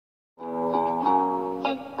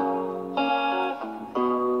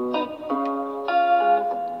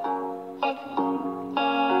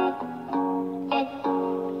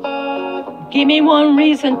Give me one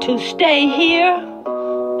reason to stay here,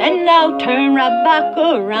 and I'll turn right back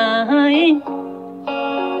around.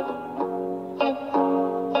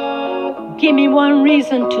 Give me one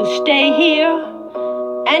reason to stay here,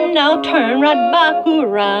 and I'll turn right back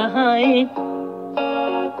around.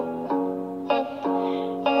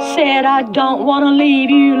 Said I don't want to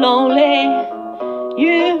leave you lonely.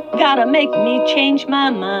 You gotta make me change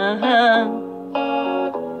my mind.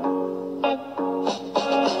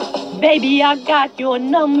 Baby, I got your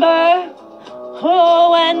number.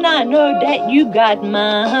 Oh, and I know that you got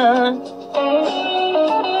mine.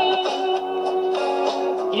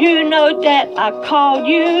 You know that I called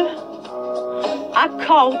you. I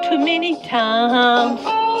called too many times.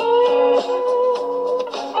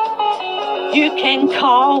 You can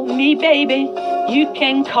call me, baby. You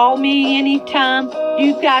can call me anytime.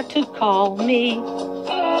 You got to call me.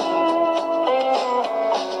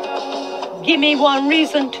 Give me one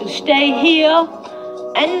reason to stay here,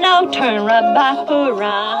 and I'll turn right back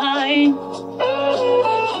around.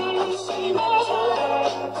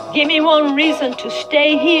 Give me one reason to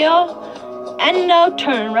stay here, and I'll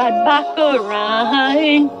turn right back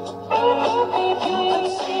around.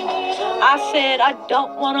 I said I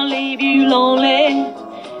don't want to leave you lonely.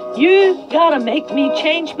 You gotta make me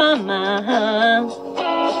change my mind.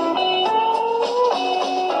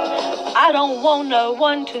 I don't want no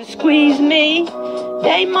one to squeeze me.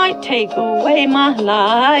 They might take away my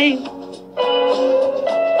life.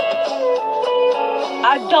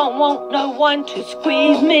 I don't want no one to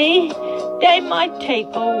squeeze me. They might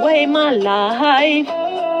take away my life.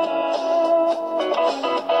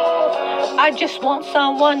 I just want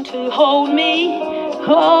someone to hold me,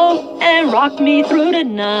 hold and rock me through the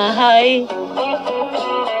night.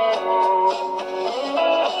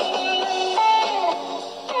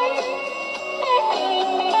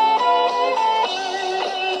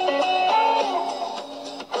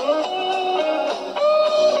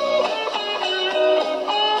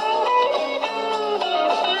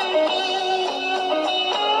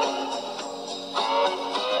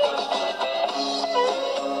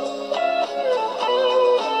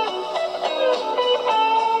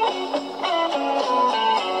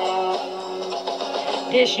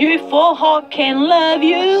 This youthful heart can love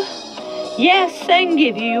you, yes, and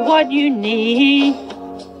give you what you need.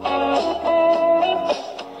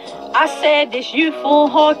 I said this youthful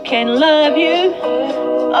heart can love you,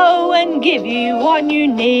 oh, and give you what you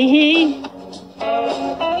need.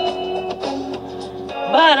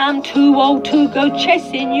 But I'm too old to go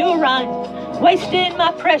chasing you around, wasting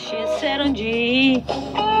my precious energy.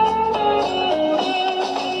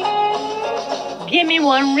 Give me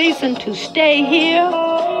one reason to stay here.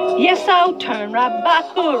 Yes, I'll turn right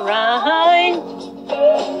back around.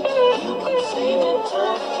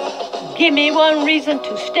 Give me one reason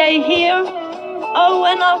to stay here. Oh,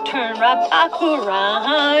 and I'll turn right back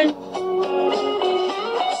around.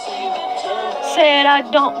 Said I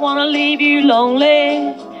don't want to leave you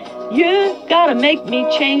lonely. You gotta make me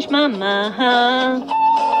change my mind.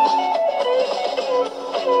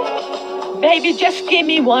 Baby, just give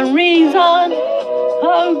me one reason.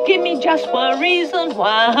 Oh, give me just one reason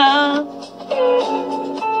why.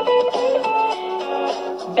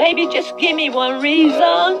 Baby, just give me one reason.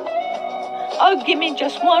 Oh, give me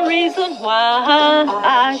just one reason why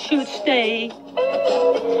I should stay.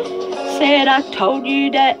 Said I told you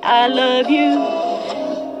that I love you,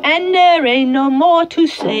 and there ain't no more to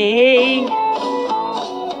say.